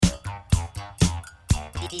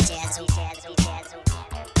DJ Azul.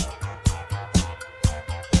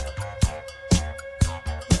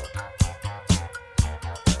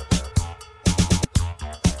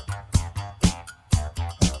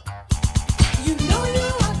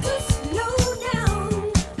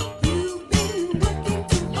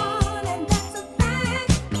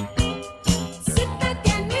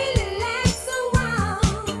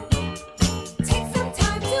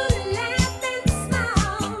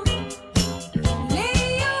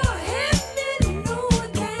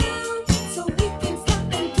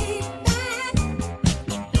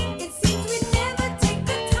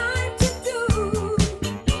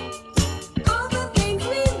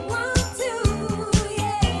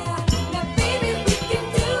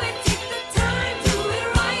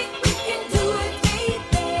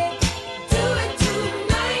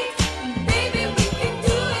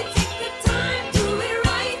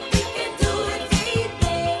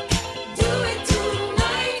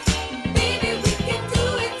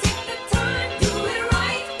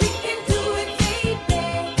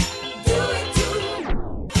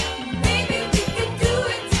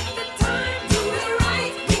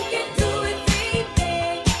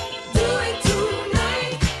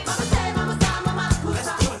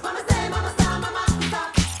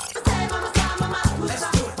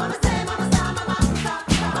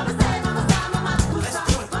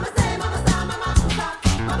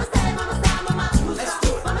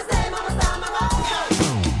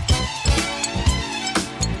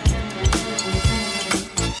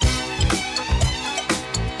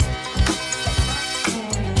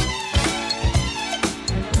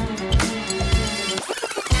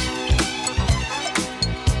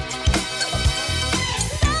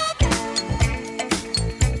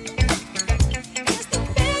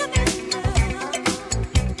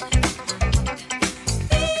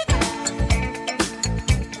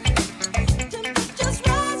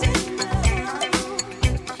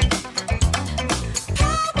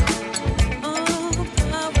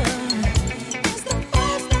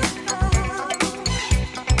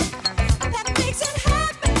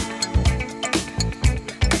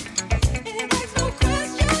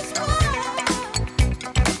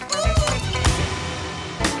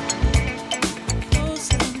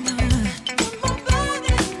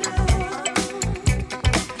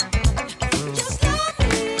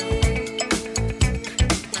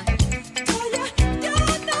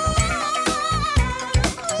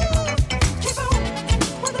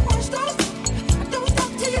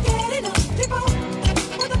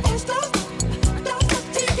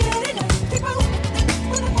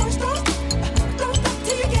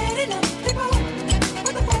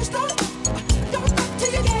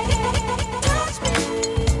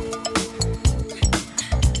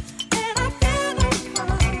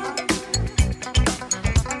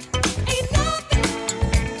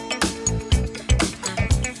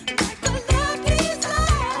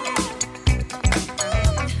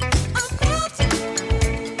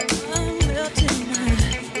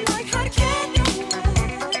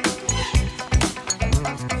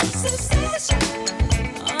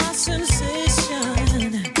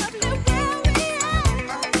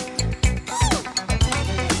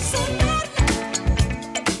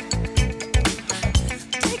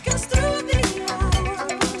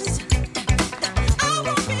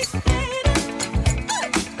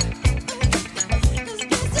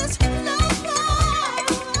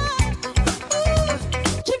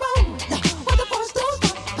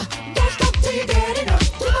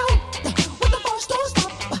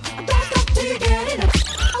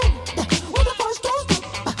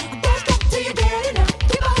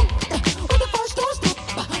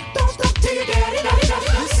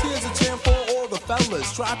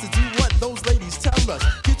 Try to do what those ladies tell us.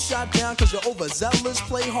 Get shot down cause you're overzealous.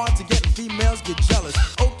 Play hard to get females, get jealous.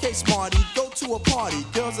 Okay, smarty, go to a party.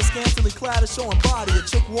 Girls are scantily clad and showing body. A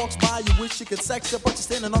chick walks by, you wish you could sex her, but you're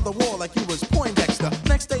standing on the wall like you was Poindexter.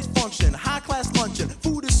 Next day's function, high class luncheon.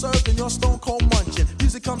 Food is served and you're stone cold munching.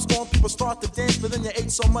 Music comes on, people start to dance, but then you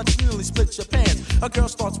ate so much you nearly split your pants. A girl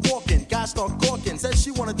starts walking, guys start gawking. Says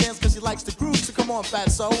she wanna dance cause she likes the groove. So come on,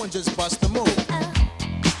 fatso, and just bust the move.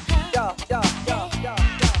 Yeah, yeah, yeah, yeah.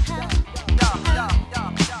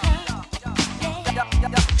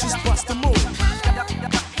 Just bust the move.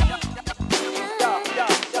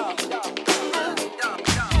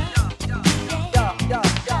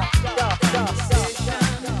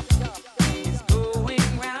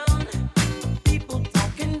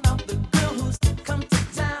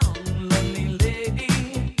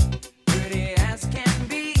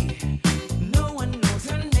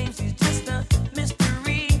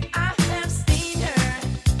 Mystery, I have seen her.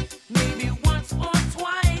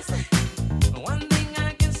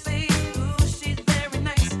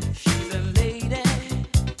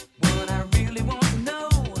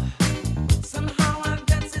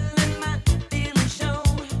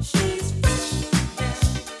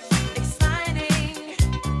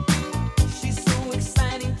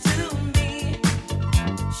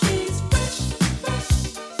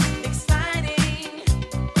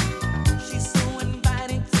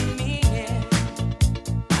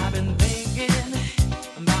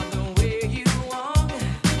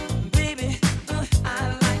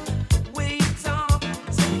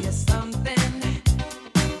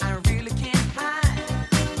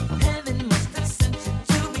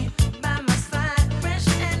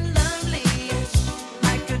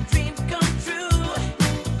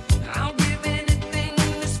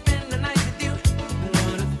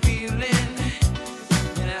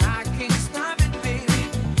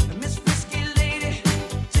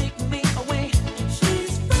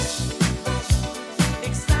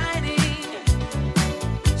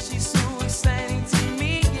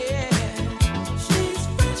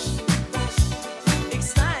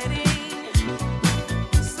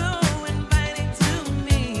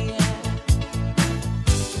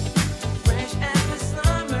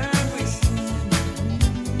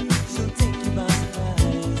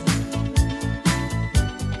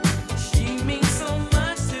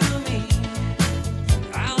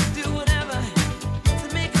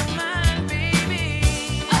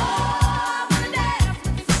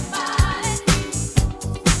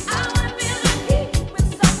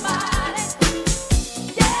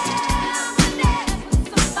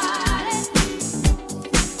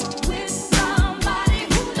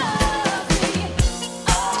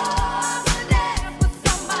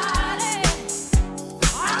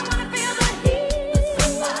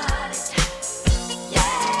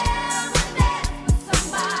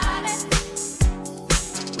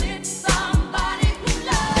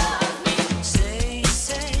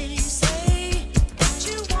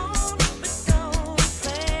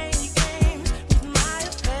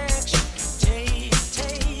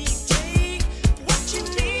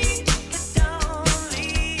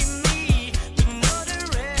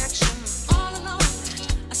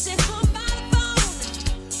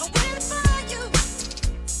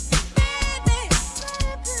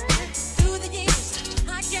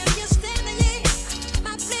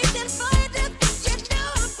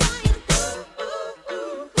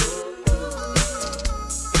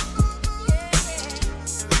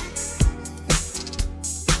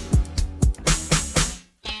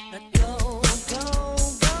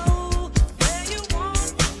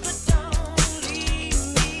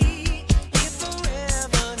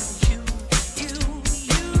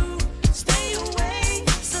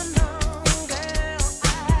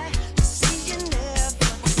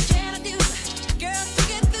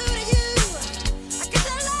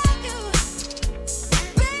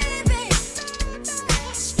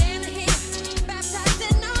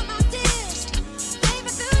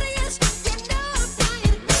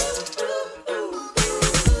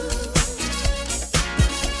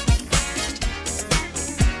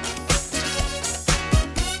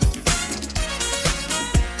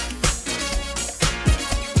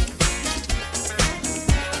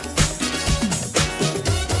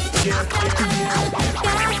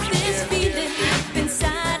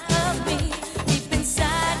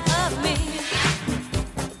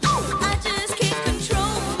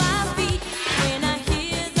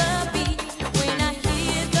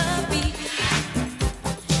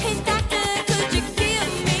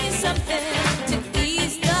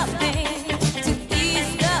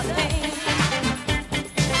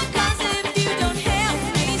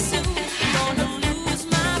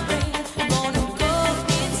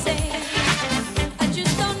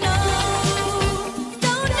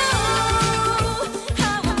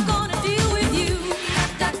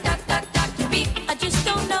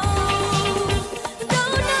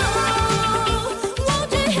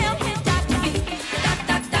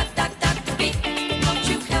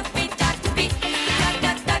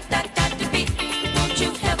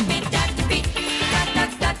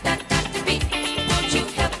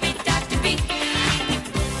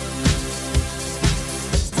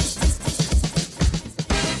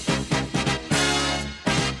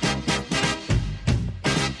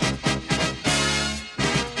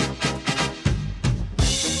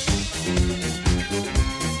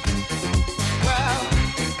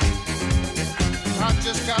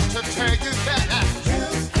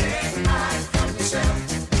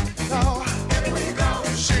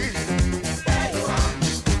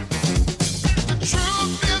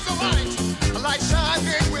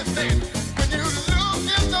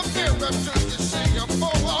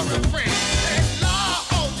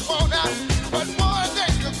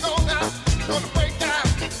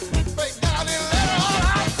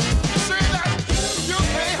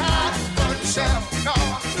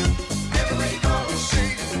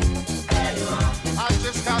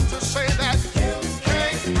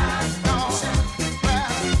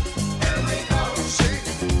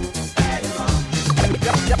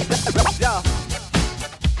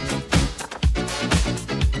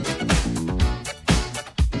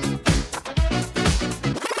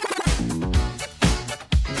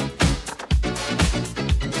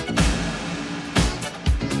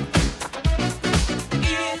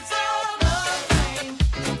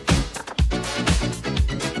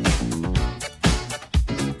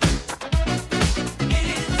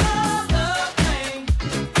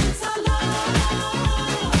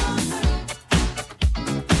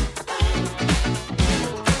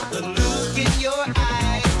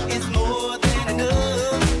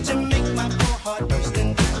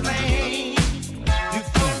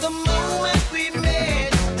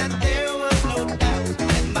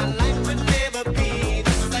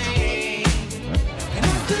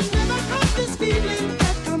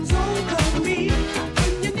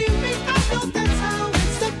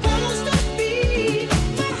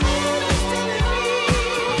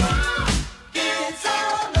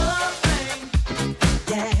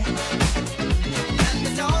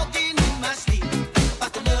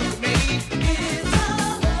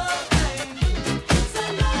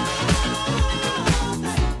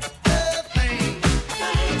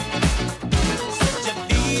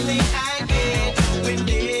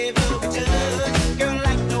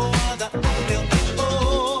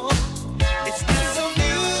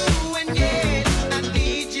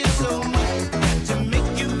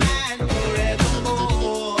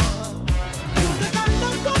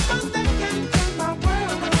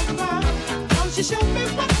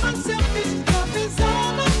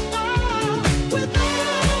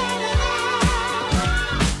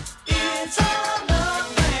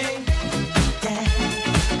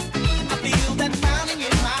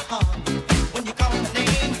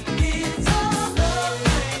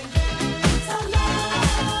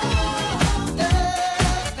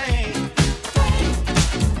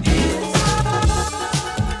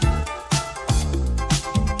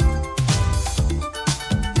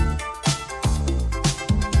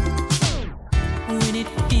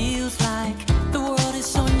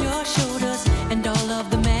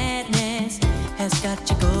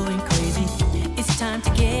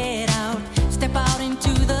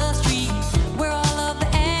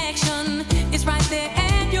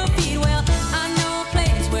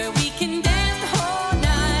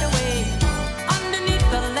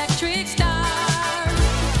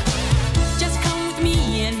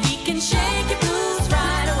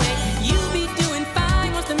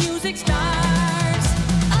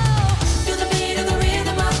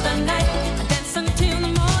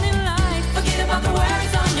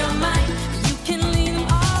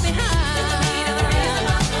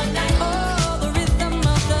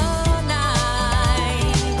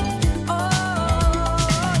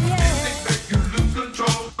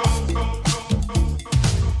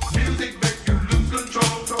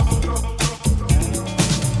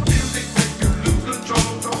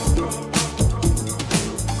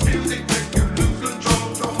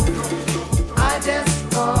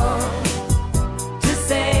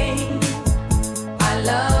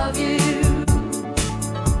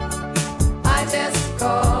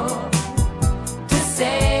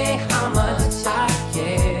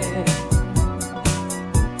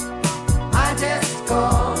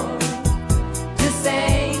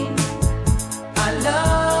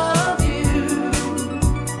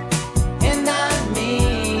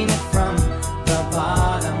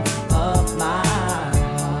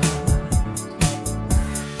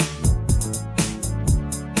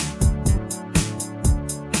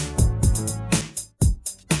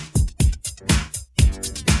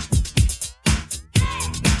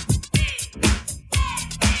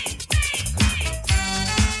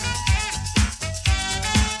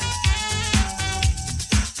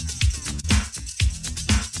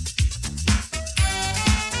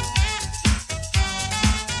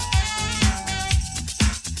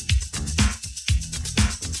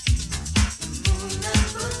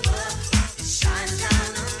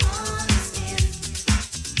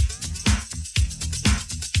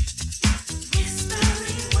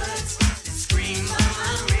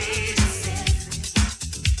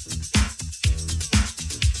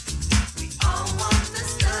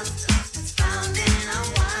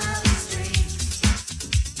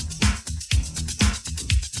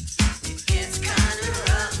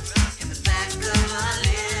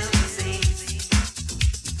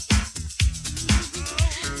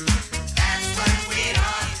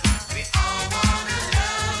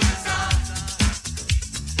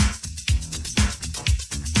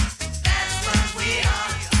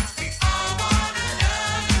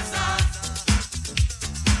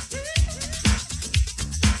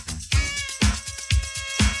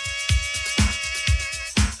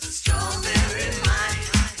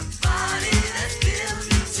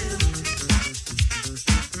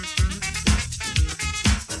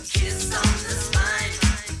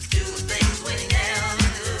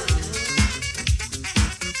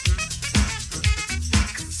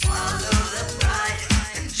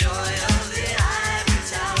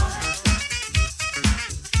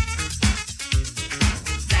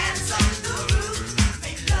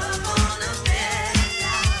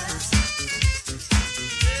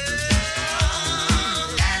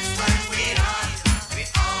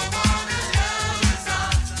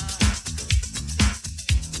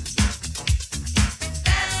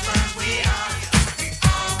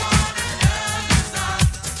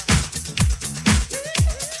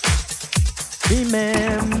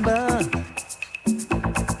 Remember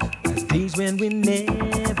the days when we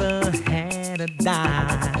never had a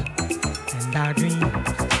dime, and our dreams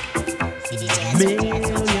a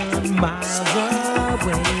million miles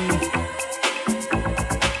away.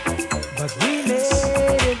 But we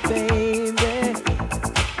made it, baby,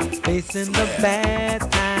 facing the bad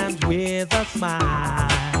times with a smile.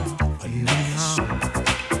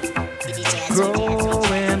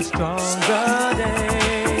 Growing stronger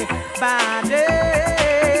day by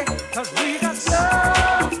day, 'cause we got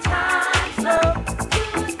love, love,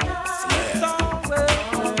 it's always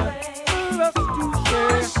for us to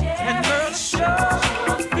share, and love sure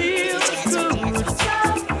feels good.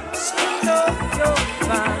 You know you're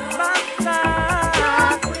by my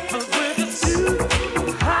side, 'cause we're just too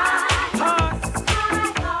high.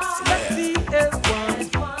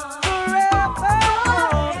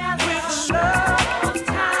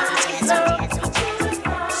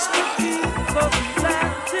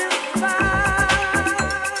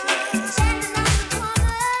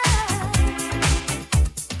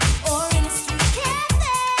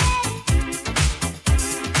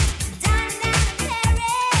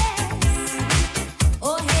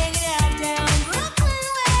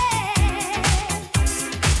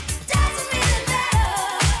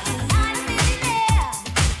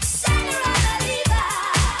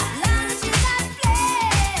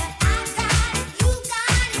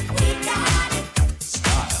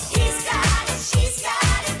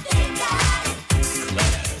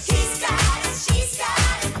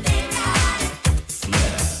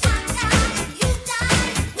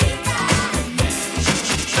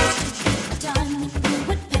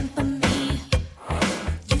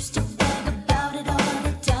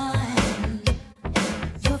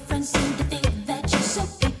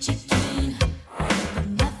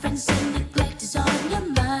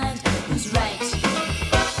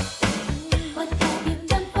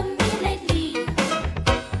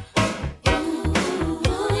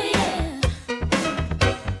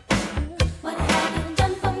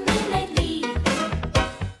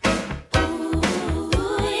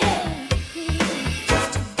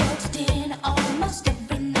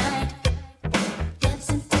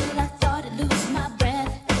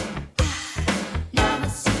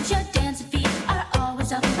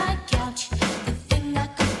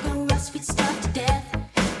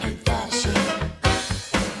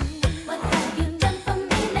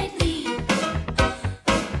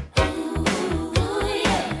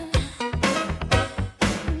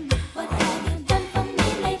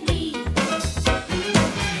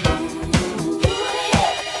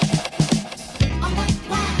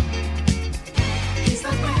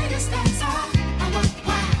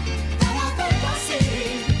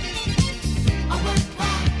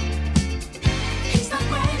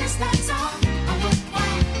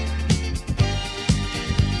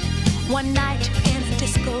 One night in a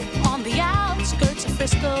disco on the outskirts of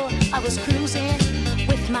Frisco, I was cruising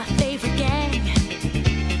with my favorite gang.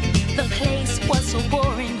 The place was so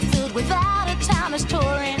boring, filled with out-of-towners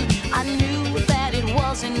touring. I knew that it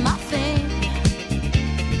wasn't my thing.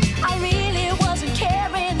 I really wasn't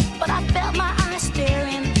caring, but I felt my eyes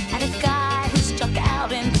staring at a guy who stuck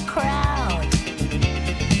out in the crowd.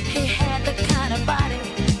 He had the kind of body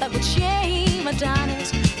that would shame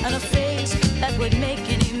Adonis, and a face that would make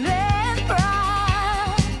any man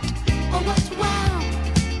proud. Oh, what wow!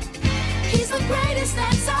 He's the greatest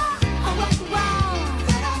dancer. Oh, what wow!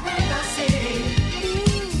 That I've ever seen.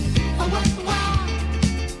 Oh, what wow!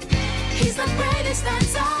 He's the greatest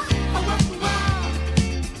dancer. Oh, what wow!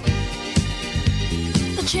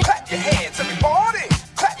 Clap your hands, everybody!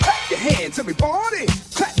 Clap, clap your hands, everybody!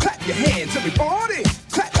 Clap, clap your hands, everybody!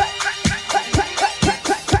 Clap, clap, clap, clap, clap, clap, clap,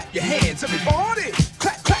 clap, clap your hands, everybody!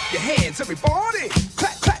 Clap, clap your hands, everybody!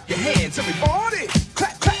 Clap, clap your hands, everybody!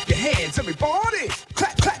 Clap, clap your hands, everybody!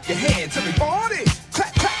 Clap, clap your hands, everybody!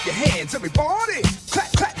 Clap, clap your hands, everybody!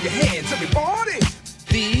 Clap, clap your hands, everybody!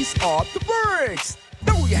 These are the Briggs.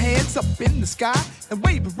 Throw your hands up in the sky and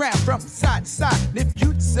wave around from side to side. And if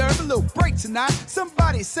you deserve a little break tonight,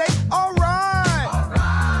 somebody say, all right. All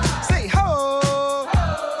right. Say, ho.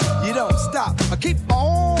 Ho. You don't stop, keep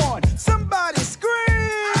on. Somebody scream.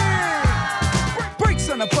 Brakes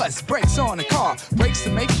on a bus, brakes on a car. Brakes to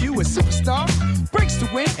make you a superstar. Brakes to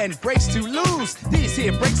win and brakes to lose. These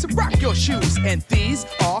here brakes to rock your shoes. And these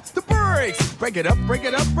are the Briggs. Break it up, break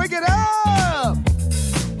it up, break it up.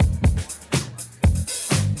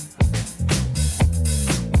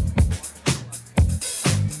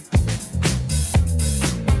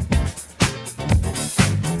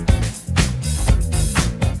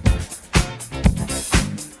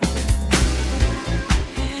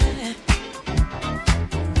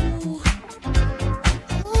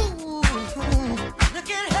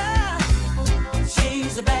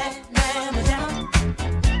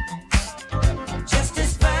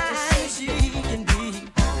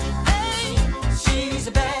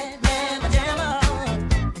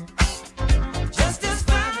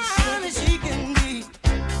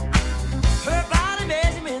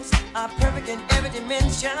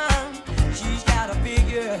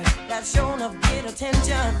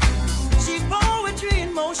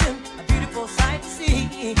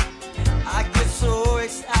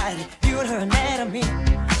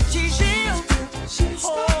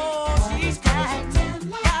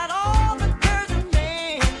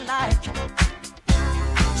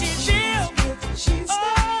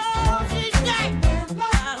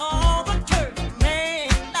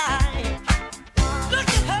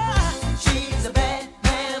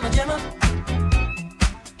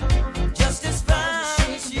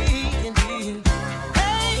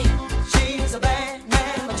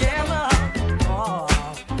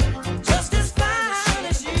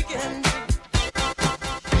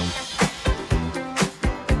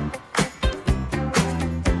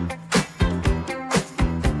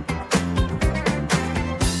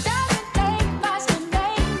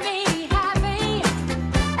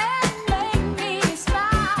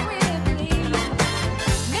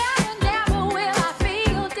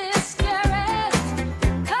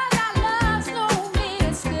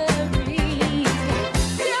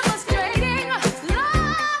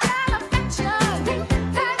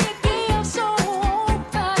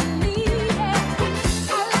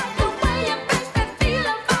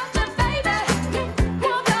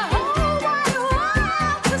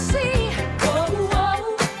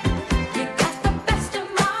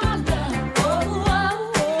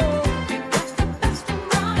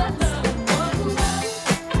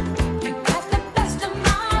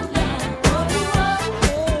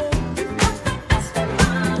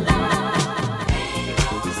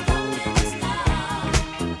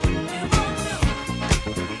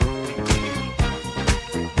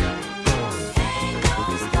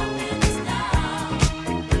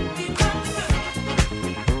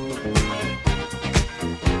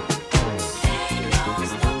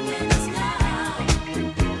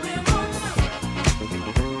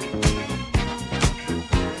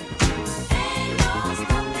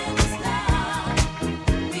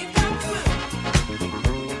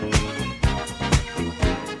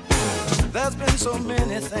 There's been so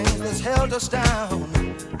many things that's held us down,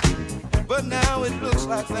 but now it looks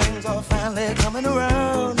like things are finally coming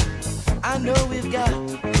around. I know we've got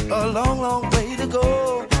a long, long way to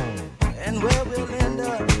go, and where we'll end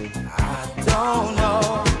up, I don't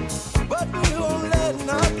know. But we won't let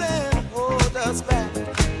nothing hold us back.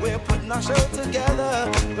 We're putting our show together,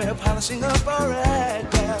 we're polishing up our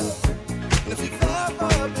act. And if you've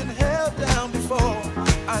ever been held down before,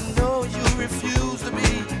 I know you refuse to be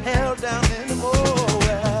held down anymore.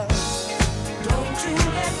 Well, don't you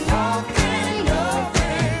let nothing,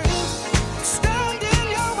 nothing stand in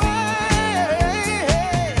your way.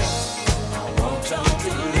 I want y'all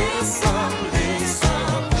to listen,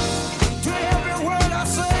 listen to every word I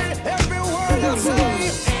say, every word I say.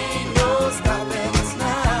 Ain't no stopping us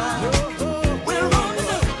now. We're on the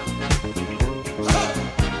move.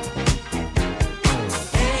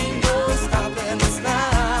 Ain't no stopping us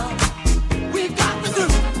now. We got to do.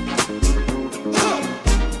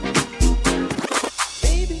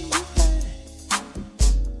 Baby, you find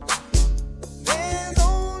there's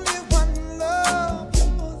only one love,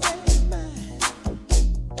 yours and mine.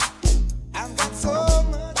 I've got so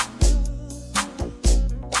much love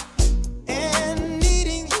and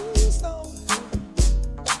needing you so.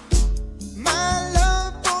 My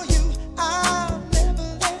love for you, I'll never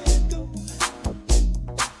let go.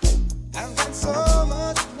 I've got so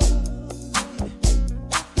much love.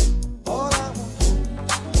 All I want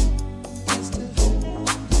is to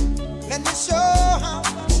let me show how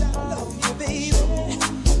much I love you, baby.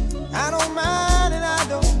 I don't mind and I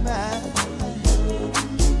don't mind.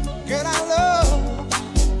 Girl, I love.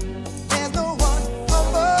 There's no one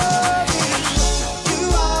above you. You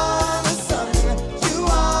are the sun, you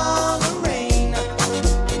are the rain.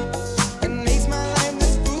 It makes my life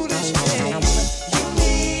this foolish game. You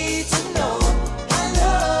need to know I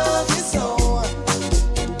love you so,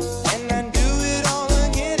 and I do it all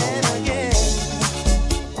again and again.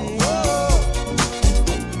 Whoa,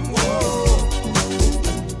 whoa,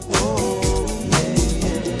 whoa,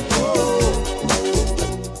 yeah, whoa,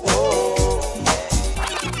 whoa.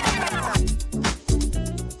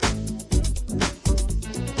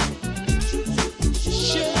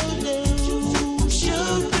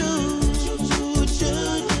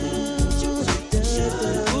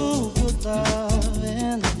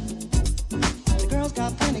 The girls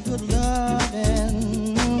got plenty good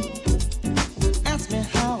loving. Ask me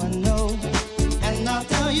how I know, and I'll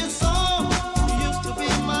tell you so. You used to be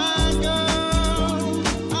my girl.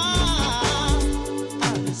 I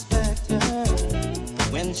respect her.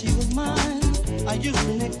 When she was mine, I used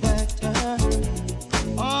to neglect her.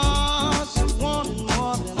 Oh, she wanted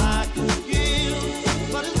more than I could give.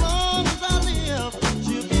 But as long as I live,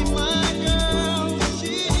 she'll be my girl.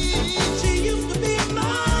 She used to be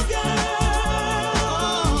my girl.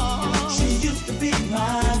 She used to be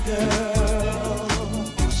my girl.